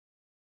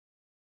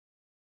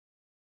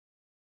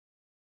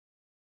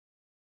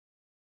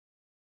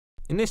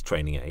In this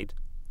training aid,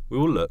 we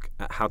will look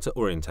at how to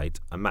orientate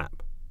a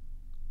map.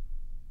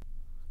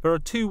 There are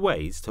two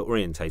ways to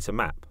orientate a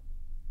map,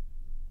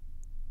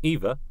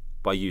 either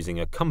by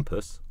using a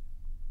compass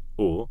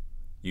or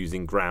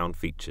using ground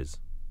features.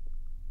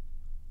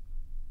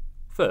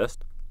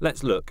 First,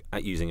 let's look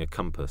at using a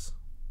compass.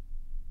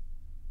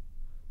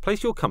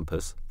 Place your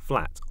compass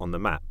flat on the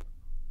map.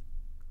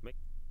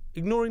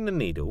 Ignoring the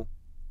needle,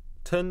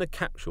 turn the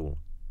capsule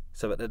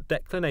so that the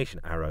declination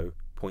arrow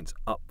points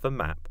up the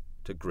map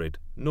to grid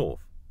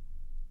north,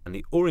 and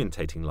the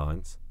orientating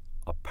lines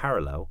are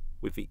parallel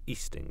with the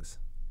eastings.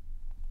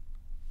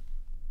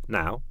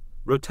 Now,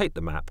 rotate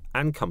the map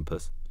and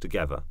compass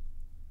together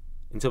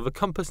until the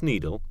compass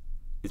needle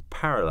is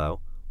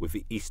parallel with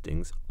the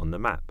eastings on the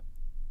map.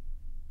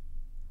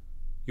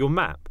 Your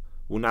map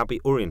will now be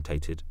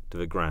orientated to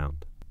the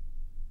ground.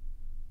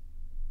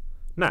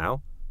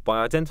 Now,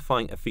 by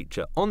identifying a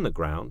feature on the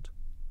ground,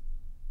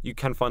 you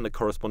can find the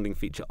corresponding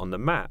feature on the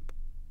map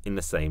in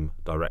the same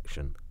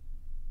direction.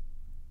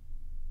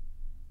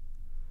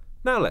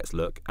 Now let's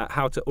look at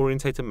how to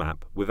orientate a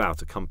map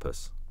without a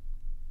compass.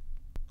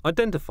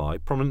 Identify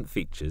prominent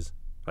features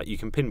that you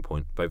can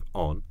pinpoint both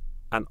on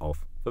and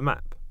off the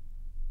map.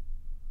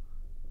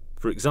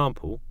 For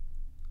example,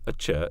 a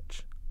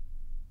church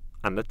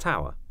and a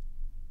tower.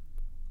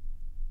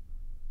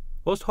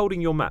 Whilst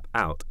holding your map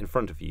out in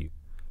front of you,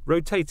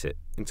 rotate it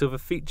until the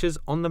features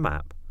on the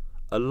map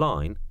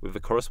align with the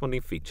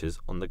corresponding features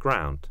on the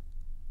ground.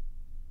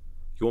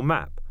 Your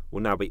map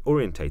will now be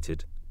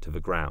orientated to the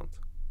ground.